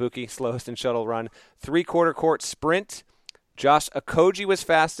 Azubuike, slowest in shuttle run. 3/4 court sprint, Josh Okogie was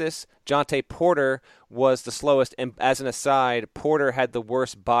fastest. Jonte Porter was the slowest. And as an aside, Porter had the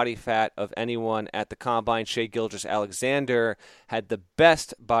worst body fat of anyone at the Combine. Shai Gilgeous-Alexander had the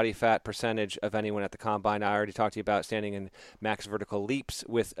best body fat percentage of anyone at the Combine. I already talked to you about standing in max vertical leaps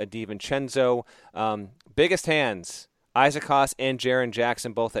with DiVincenzo. Biggest hands, Isaac Haas and Jaren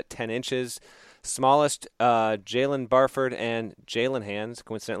Jackson, both at 10 inches. Smallest, Jalen Barford and Jalen hands.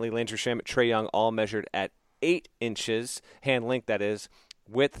 Coincidentally, Landry Shamet, Trae Young, all measured at 8 inches, hand length that is.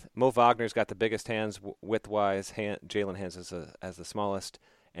 Width, Mo Wagner's got the biggest hands width-wise. Jalen hands as the smallest.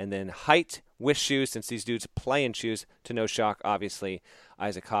 And then height with shoes, since these dudes play in shoes, to no shock, obviously,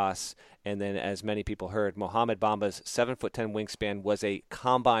 Isaac Haas. And then, as many people heard, Mohamed Bamba's 7'10" wingspan was a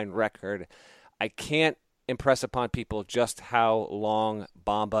combine record. I can't impress upon people just how long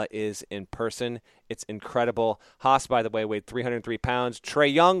Bamba is in person. It's incredible. Haas, by the way, weighed 303 pounds.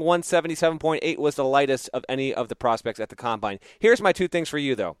 Trae Young, 177.8, was the lightest of any of the prospects at the Combine. Here's my two things for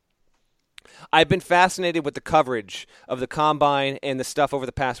you, though. I've been fascinated with the coverage of the Combine and the stuff over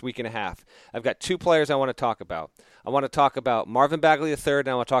the past week and a half. I've got two players I want to talk about. I want to talk about Marvin Bagley III, and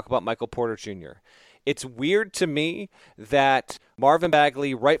I want to talk about Michael Porter Jr. It's weird to me that Marvin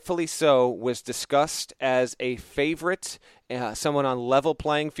Bagley, rightfully so, was discussed as a favorite, someone on level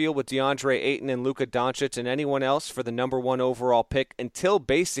playing field with DeAndre Ayton and Luka Doncic and anyone else for the number 1 overall pick until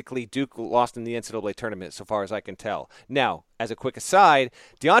basically Duke lost in the NCAA tournament, so far as I can tell. Now, as a quick aside,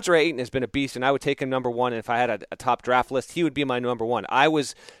 DeAndre Ayton has been a beast, and I would take him number 1, and if I had a top draft list, he would be my number 1. I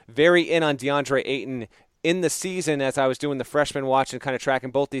was very in on DeAndre Ayton in the season as I was doing the freshman watch and kind of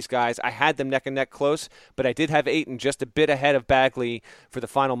tracking both these guys. I had them neck and neck close, but I did have Ayton just a bit ahead of Bagley for the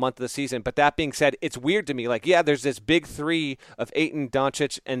final month of the season. But that being said, it's weird to me. Like, yeah, there's this big three of Ayton,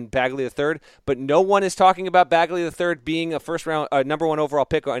 Doncic, and Bagley III, but no one is talking about Bagley III being a first-round number 1 overall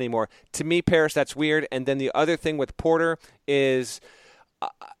pick anymore. To me, Paris, that's weird. And then the other thing with Porter is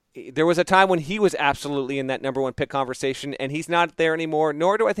there was a time when he was absolutely in that number 1 pick conversation, and he's not there anymore,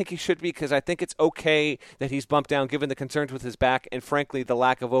 nor do I think he should be, because I think it's okay that he's bumped down given the concerns with his back and, frankly, the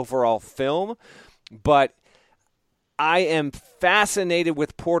lack of overall film. But I am fascinated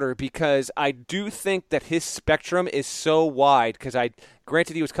with Porter because I do think that his spectrum is so wide, because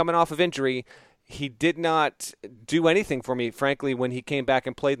granted he was coming off of injury. He did not do anything for me, frankly, when he came back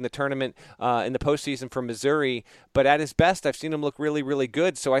and played in the tournament in the postseason for Missouri. But at his best, I've seen him look really, really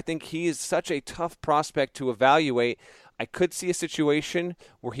good. So I think he is such a tough prospect to evaluate. I could see a situation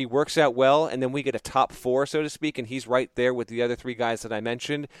where he works out well, and then we get a top 4, so to speak, and he's right there with the other 3 guys that I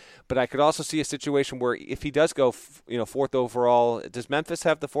mentioned. But I could also see a situation where if he does go, 4th overall, does Memphis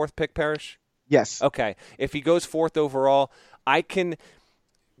have the 4th pick, Parrish? Yes. Okay. If he goes 4th overall,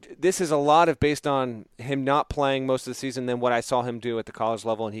 this is a lot of based on him not playing most of the season than what I saw him do at the college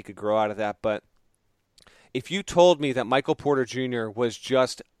level, and he could grow out of that. But if you told me that Michael Porter Jr. was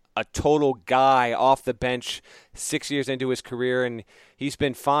just a total guy off the bench 6 years into his career, and he's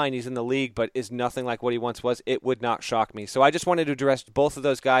been fine, he's in the league, but is nothing like what he once was, it would not shock me. So I just wanted to address both of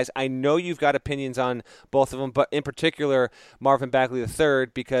those guys. I know you've got opinions on both of them, but in particular, Marvin Bagley III,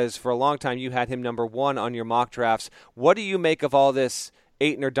 because for a long time you had him number 1 on your mock drafts. What do you make of all this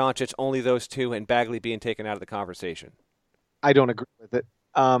Ayton or Doncic, only those two, and Bagley being taken out of the conversation? I don't agree with it.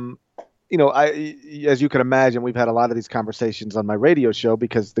 As you can imagine, we've had a lot of these conversations on my radio show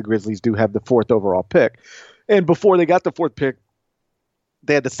because the Grizzlies do have the 4th overall pick. And before they got the 4th pick,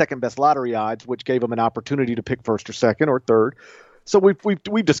 they had the second best lottery odds, which gave them an opportunity to pick 1st or 2nd or 3rd. So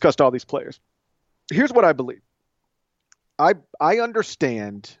we've discussed all these players. Here's what I believe. I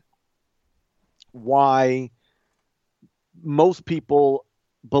understand why most people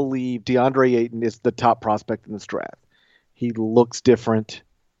believe DeAndre Ayton is the top prospect in this draft. He looks different.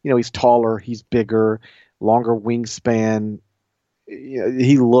 He's taller, he's bigger, longer wingspan.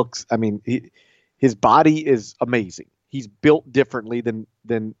 He looks, his body is amazing. He's built differently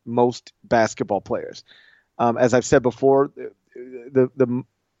than most basketball players. As I've said before, the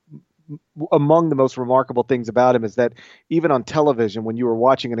among the most remarkable things about him is that even on television, when you were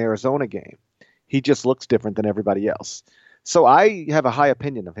watching an Arizona game, he just looks different than everybody else. So I have a high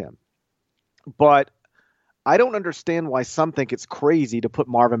opinion of him. But I don't understand why some think it's crazy to put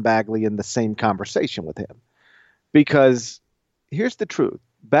Marvin Bagley in the same conversation with him. Because here's the truth.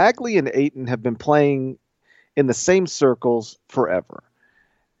 Bagley and Ayton have been playing in the same circles forever.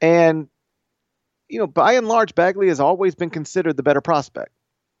 And, by and large, Bagley has always been considered the better prospect.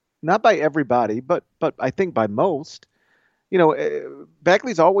 Not by everybody, but I think by most.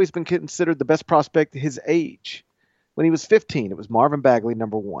 Bagley's always been considered the best prospect his age. When he was 15, it was Marvin Bagley,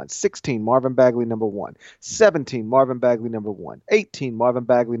 number one. 16, Marvin Bagley, number one. 17, Marvin Bagley, number one. 18, Marvin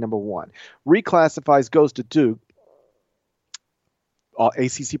Bagley, number one. Reclassifies, goes to Duke,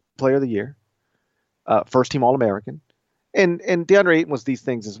 ACC Player of the Year, first team All-American. And DeAndre Ayton was these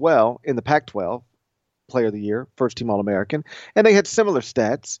things as well in the Pac-12, Player of the Year, first team All-American. And they had similar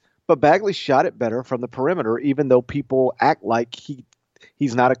stats, but Bagley shot it better from the perimeter, even though people act like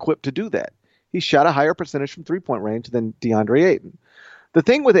he's not equipped to do that. He shot a higher percentage from three-point range than DeAndre Ayton. The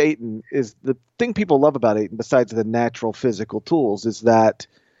thing with Ayton is the thing people love about Ayton, besides the natural physical tools, is that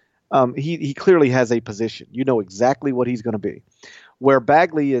he clearly has a position. You know exactly what he's going to be. Where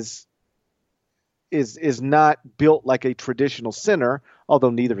Bagley is not built like a traditional center, although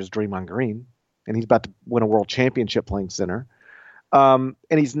neither is Draymond Green, and he's about to win a world championship playing center. And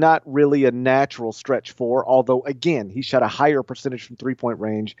he's not really a natural stretch four, although, again, he shot a higher percentage from three-point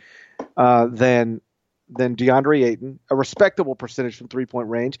range than DeAndre Ayton, a respectable percentage from three-point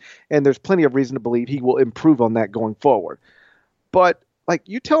range, and there's plenty of reason to believe he will improve on that going forward. But,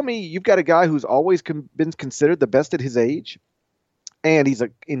 you tell me you've got a guy who's always been considered the best at his age, and he's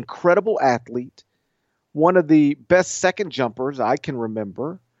an incredible athlete, one of the best second jumpers I can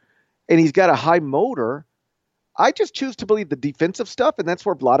remember, and he's got a high motor. I just choose to believe the defensive stuff, and that's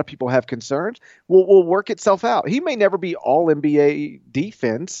where a lot of people have concerns, will work itself out. He may never be all NBA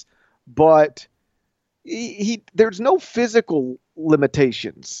defense, but there's no physical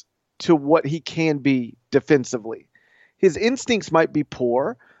limitations to what he can be defensively. His instincts might be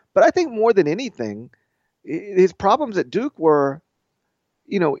poor, but I think more than anything, his problems at Duke were,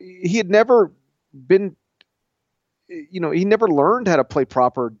 he had never been, he never learned how to play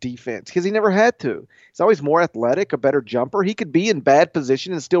proper defense because he never had to. He's always more athletic, a better jumper. He could be in bad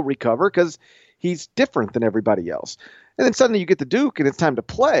position and still recover because he's different than everybody else. And then suddenly you get to Duke and it's time to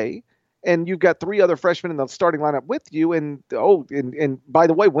play, and you've got three other freshmen in the starting lineup with you. And by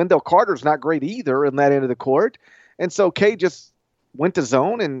the way, Wendell Carter's not great either in that end of the court. And so K just went to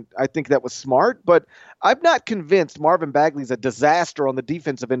zone, and I think that was smart. But I'm not convinced Marvin Bagley's a disaster on the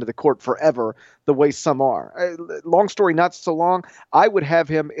defensive end of the court forever, the way some are. Long story, not so long. I would have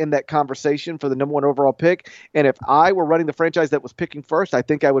him in that conversation for the number one overall pick. And if I were running the franchise that was picking first, I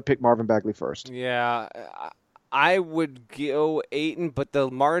think I would pick Marvin Bagley first. Yeah, I would go Ayton, but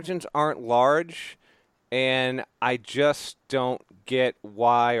the margins aren't large, and I just don't get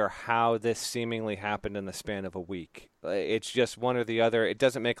why or how this seemingly happened in the span of a week. It's just one or the other. It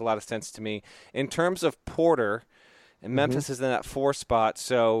doesn't make a lot of sense to me. In terms of Porter, and Memphis is in that 4 spot,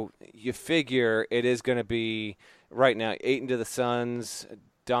 so you figure it is going to be right now Ayton to the Suns,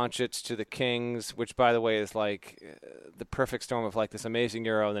 Doncic to the Kings, which, by the way, is the perfect storm of this amazing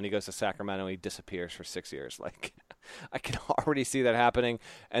Euro, and then he goes to Sacramento and he disappears for 6 years. I can already see that happening.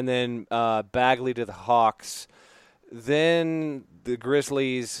 And then Bagley to the Hawks. Then the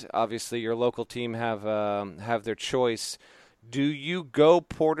Grizzlies, obviously your local team, have their choice. Do you go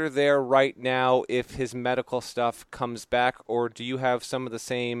Porter there right now if his medical stuff comes back, or do you have some of the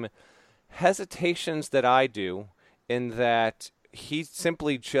same hesitations that I do in that he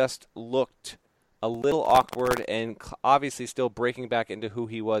simply just looked a little awkward and obviously still breaking back into who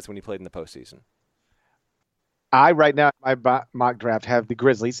he was when he played in the postseason? I, right now, in my mock draft, have the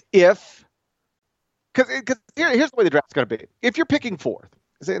Grizzlies because here's the way the draft's going to be. If you're picking fourth,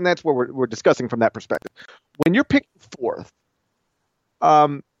 and that's where we're discussing from that perspective, when you're picking fourth,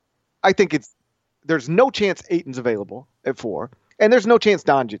 I think there's no chance Ayton's available at 4, and there's no chance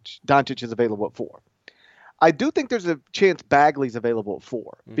Doncic is available at 4. I do think there's a chance Bagley's available at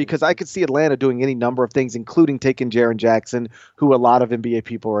 4 because I could see Atlanta doing any number of things, including taking Jaren Jackson, who a lot of NBA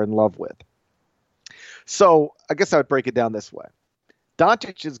people are in love with. So I guess I would break it down this way.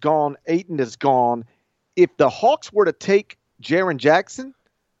 Doncic is gone. Ayton is gone. If the Hawks were to take Jaren Jackson,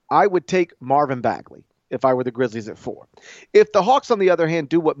 I would take Marvin Bagley if I were the Grizzlies at 4. If the Hawks, on the other hand,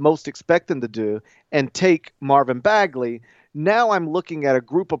 do what most expect them to do and take Marvin Bagley, now I'm looking at a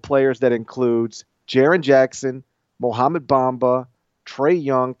group of players that includes Jaren Jackson, Mohamed Bamba, Trae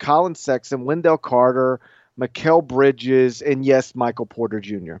Young, Colin Sexton, Wendell Carter, Mikal Bridges, and yes, Michael Porter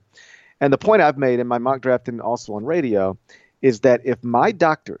Jr. And the point I've made in my mock draft and also on radio is that if my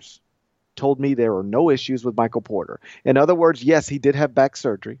doctors told me there are no issues with Michael Porter, in other words, yes, he did have back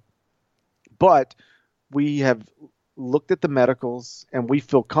surgery, but we have looked at the medicals and we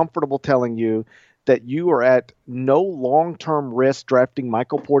feel comfortable telling you that you are at no long-term risk drafting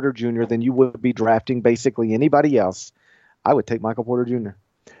Michael Porter Jr. than you would be drafting basically anybody else, I would take Michael Porter Jr.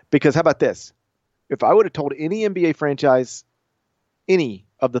 Because how about this? If I would have told any NBA franchise, any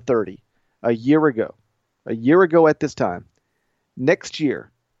of the 30, a year ago at this time, next year,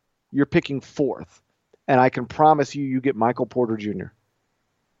 you're picking fourth, and I can promise you, you get Michael Porter Jr.,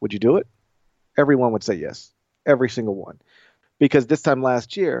 would you do it? Everyone would say yes. Every single one. Because this time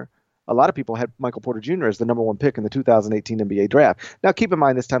last year, a lot of people had Michael Porter Jr. as the number one pick in the 2018 NBA draft. Now, keep in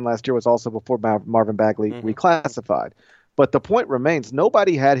mind, this time last year was also before Marvin Bagley reclassified. But the point remains,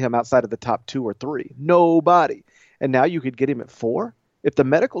 nobody had him outside of the top 2 or 3. Nobody. And now you could get him at 4. If the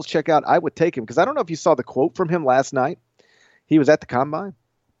medicals check out, I would take him. Because I don't know if you saw the quote from him last night. He was at the Combine,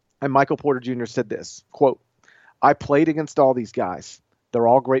 and Michael Porter Jr. said this, quote, "I played against all these guys. They're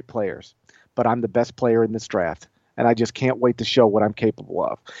all great players, but I'm the best player in this draft. And I just can't wait to show what I'm capable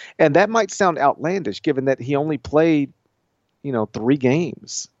of." And that might sound outlandish, given that he only played, 3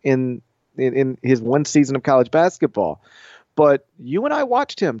 games in his one season of college basketball. But you and I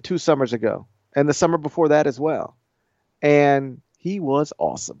watched him 2 summers ago, and the summer before that as well. And he was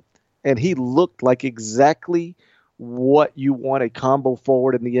awesome. And he looked like exactly what you want a combo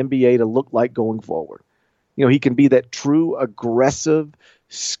forward in the NBA to look like going forward. He can be that true, aggressive,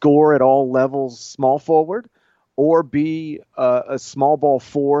 score at all levels small forward, or be a small ball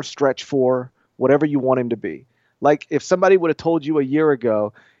 4, stretch 4, whatever you want him to be. Like if somebody would have told you a year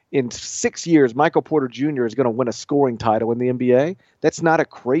ago, in 6 years, Michael Porter Jr. is going to win a scoring title in the NBA, that's not a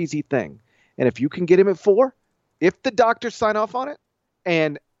crazy thing. And if you can get him at 4, if the doctors sign off on it,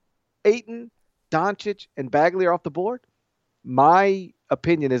 and Ayton, Doncic, and Bagley are off the board, my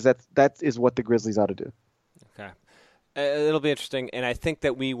opinion is that is what the Grizzlies ought to do. Okay. It'll be interesting, and I think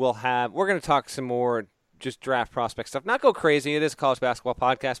that we're going to talk some more just draft prospect stuff. Not go crazy. It is a college basketball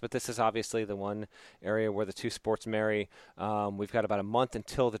podcast, but this is obviously the one area where the two sports marry. We've got about a month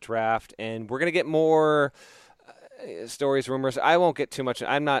until the draft, and we're going to get more stories, rumors. I won't get too much.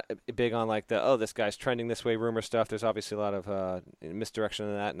 I'm not big on like this guy's trending this way rumor stuff. There's obviously a lot of misdirection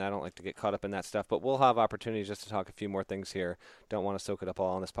in that, and I don't like to get caught up in that stuff. But we'll have opportunities just to talk a few more things here. Don't want to soak it up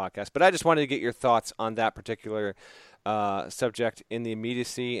all on this podcast. But I just wanted to get your thoughts on that particular subject in the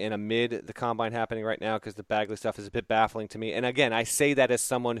immediacy and amid the Combine happening right now, because the Bagley stuff is a bit baffling to me. And again, I say that as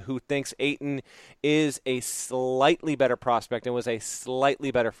someone who thinks Ayton is a slightly better prospect and was a slightly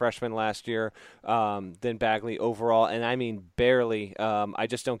better freshman last year than Bagley overall, and I mean barely. I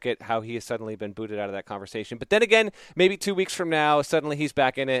just don't get how he has suddenly been booted out of that conversation. But then again, maybe 2 weeks from now, suddenly he's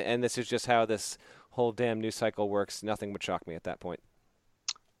back in it, and this is just how this whole damn news cycle works. Nothing would shock me at that point.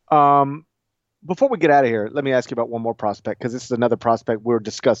 Before we get out of here, let me ask you about one more prospect, because this is another prospect we're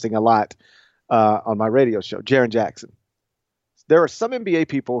discussing a lot on my radio show, Jaren Jackson. There are some NBA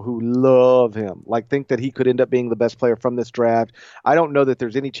people who love him, think that he could end up being the best player from this draft. I don't know that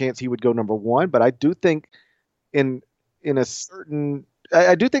there's any chance he would go number 1, but I do think I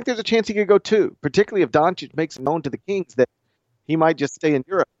do think there's a chance he could go 2, particularly if Doncic makes it known to the Kings that he might just stay in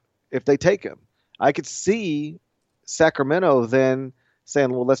Europe if they take him. I could see Sacramento then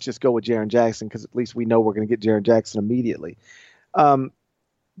saying, well, let's just go with Jaren Jackson, because at least we know we're going to get Jaren Jackson immediately. The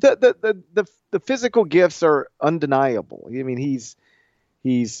physical gifts are undeniable. I mean,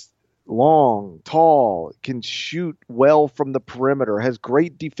 he's long, tall, can shoot well from the perimeter, has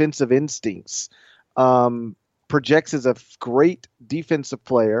great defensive instincts, projects as a great defensive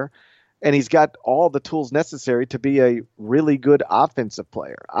player, and he's got all the tools necessary to be a really good offensive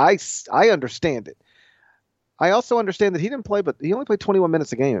player. I understand it. I also understand that he didn't play, but he only played 21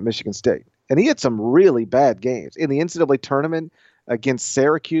 minutes a game at Michigan State. And he had some really bad games. In the NCAA tournament against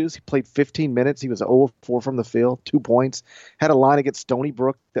Syracuse, he played 15 minutes. He was 0-4 from the field, 2 points. Had a line against Stony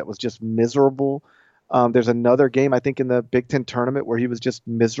Brook that was just miserable. There's another game, I think, in the Big Ten tournament where he was just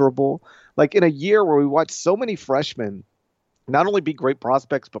miserable. In a year where we watched so many freshmen not only be great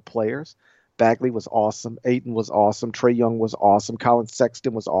prospects, but players. Bagley was awesome. Ayton was awesome. Trae Young was awesome. Colin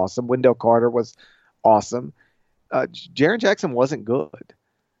Sexton was awesome. Wendell Carter was awesome. Jaren Jackson wasn't good.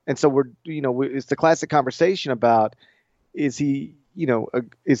 And so it's the classic conversation about, is he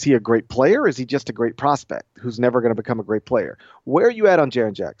a great player? Or is he just a great prospect who's never going to become a great player? Where are you at on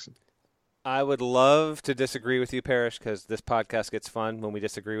Jaren Jackson? I would love to disagree with you, Parrish, because this podcast gets fun when we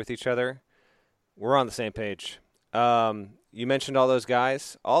disagree with each other. We're on the same page. You mentioned all those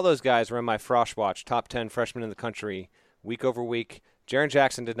guys. All those guys were in my Frosh Watch, top 10 freshmen in the country, week over week. Jaren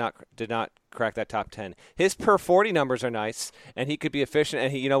Jackson did not crack that top 10. His per 40 numbers are nice, and he could be efficient.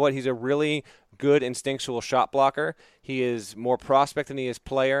 And he's a really good instinctual shot blocker. He is more prospect than he is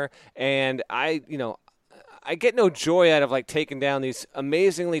player. And I get no joy out of taking down these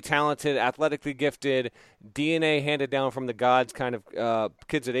amazingly talented, athletically gifted DNA handed down from the gods kind of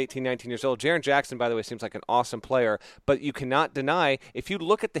kids at 18, 19 years old. Jaren Jackson, by the way, seems like an awesome player, but you cannot deny, if you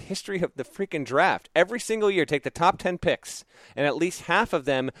look at the history of the freaking draft, every single year, take the top 10 picks, and at least half of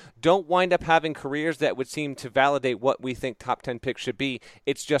them don't wind up having careers that would seem to validate what we think top 10 picks should be.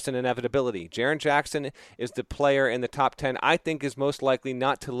 It's just an inevitability. Jaren Jackson is the player in the top 10 I think is most likely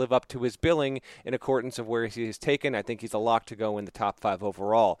not to live up to his billing in accordance of where he is taken. I think he's a lock to go in the top 5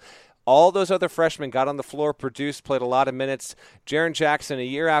 overall. All those other freshmen got on the floor, produced, played a lot of minutes. Jaren Jackson, a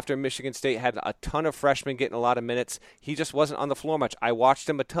year after Michigan State, had a ton of freshmen getting a lot of minutes. He just wasn't on the floor much. I watched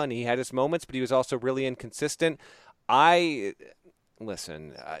him a ton. He had his moments, but he was also really inconsistent.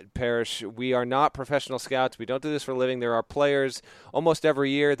 Listen, Parrish, we are not professional scouts. We don't do this for a living. There are players almost every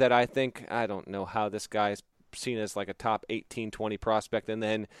year that I think, I don't know how this guy is seen as like a top 18, 20 prospect, and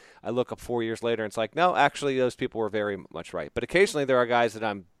then I look up 4 years later and it's like, no, actually those people were very much right. But occasionally there are guys that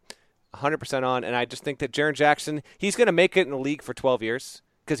I'm 100% on, and I just think that Jaren Jackson, he's going to make it in the league for 12 years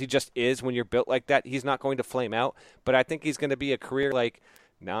because he just is. When you're built like that, he's not going to flame out, but I think he's going to be a career like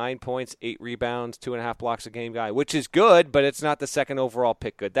 9 points, 8 rebounds, 2.5 blocks a game guy, which is good, but it's not the second overall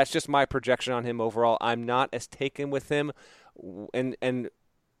pick good. That's just my projection on him overall. I'm not as taken with him, and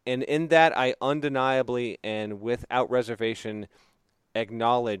in that I undeniably and without reservation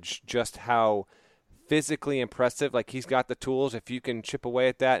acknowledge just how physically impressive. Like, he's got the tools. If you can chip away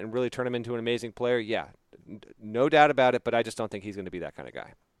at that and really turn him into an amazing player, yeah, no doubt about it. But I just don't think he's going to be that kind of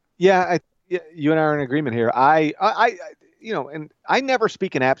guy. Yeah, you and I are in agreement here. And I never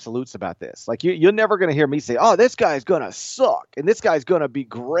speak in absolutes about this. Like, you're never going to hear me say, "Oh, this guy's going to suck and this guy's going to be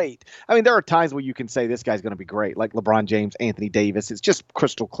great." I mean, there are times where you can say this guy's going to be great, like LeBron James, Anthony Davis. It's just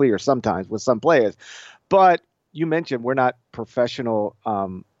crystal clear sometimes with some players. But you mentioned we're not professional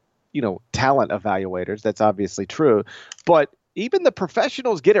talent evaluators. That's obviously true. But even the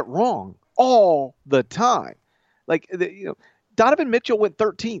professionals get it wrong all the time. Like, Donovan Mitchell went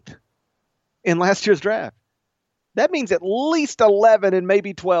 13th in last year's draft. That means at least 11 and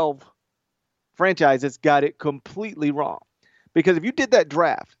maybe 12 franchises got it completely wrong. Because if you did that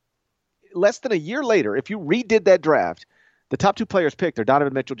draft less than a year later, if you redid that draft, the top 2 players picked are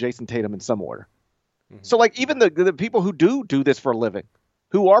Donovan Mitchell, Jason Tatum in some order. Mm-hmm. So, like, even the people who do this for a living,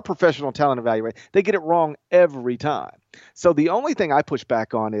 who are professional talent evaluators, they get it wrong every time. So the only thing I push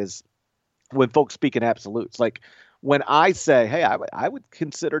back on is when folks speak in absolutes. Like, when I say, hey, I would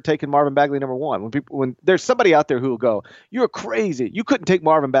consider taking Marvin Bagley number 1. When there's somebody out there who will go, "You're crazy. You couldn't take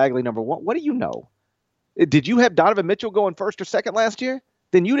Marvin Bagley number 1." What do you know? Did you have Donovan Mitchell going first or second last year?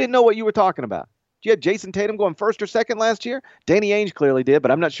 Then you didn't know what you were talking about. Did you have Jason Tatum going first or second last year? Danny Ainge clearly did, but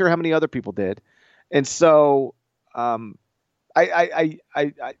I'm not sure how many other people did. And so I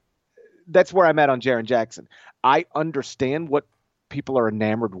that's where I'm at on Jaren Jackson. I understand what people are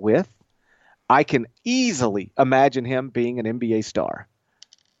enamored with. I can easily imagine him being an NBA star,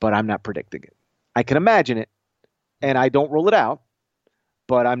 but I'm not predicting it. I can imagine it, and I don't rule it out,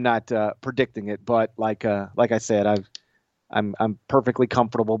 but I'm not predicting it. But like I said, I'm perfectly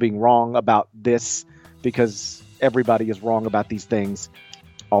comfortable being wrong about this because everybody is wrong about these things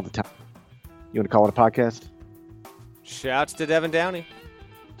all the time. You want to call it a podcast? Shouts to Devin Downey.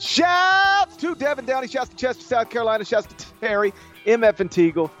 Shouts to Devin Downey. Shouts to Chester, South Carolina. Shouts to Terry, MF and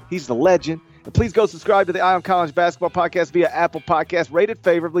Teagle. He's the legend. And please go subscribe to the Eye on College Basketball Podcast via Apple Podcasts. Rate it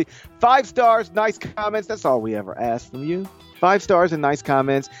favorably. 5 stars, nice comments. That's all we ever ask from you. 5 stars and nice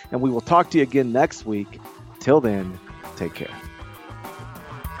comments. And we will talk to you again next week. Till then, take care.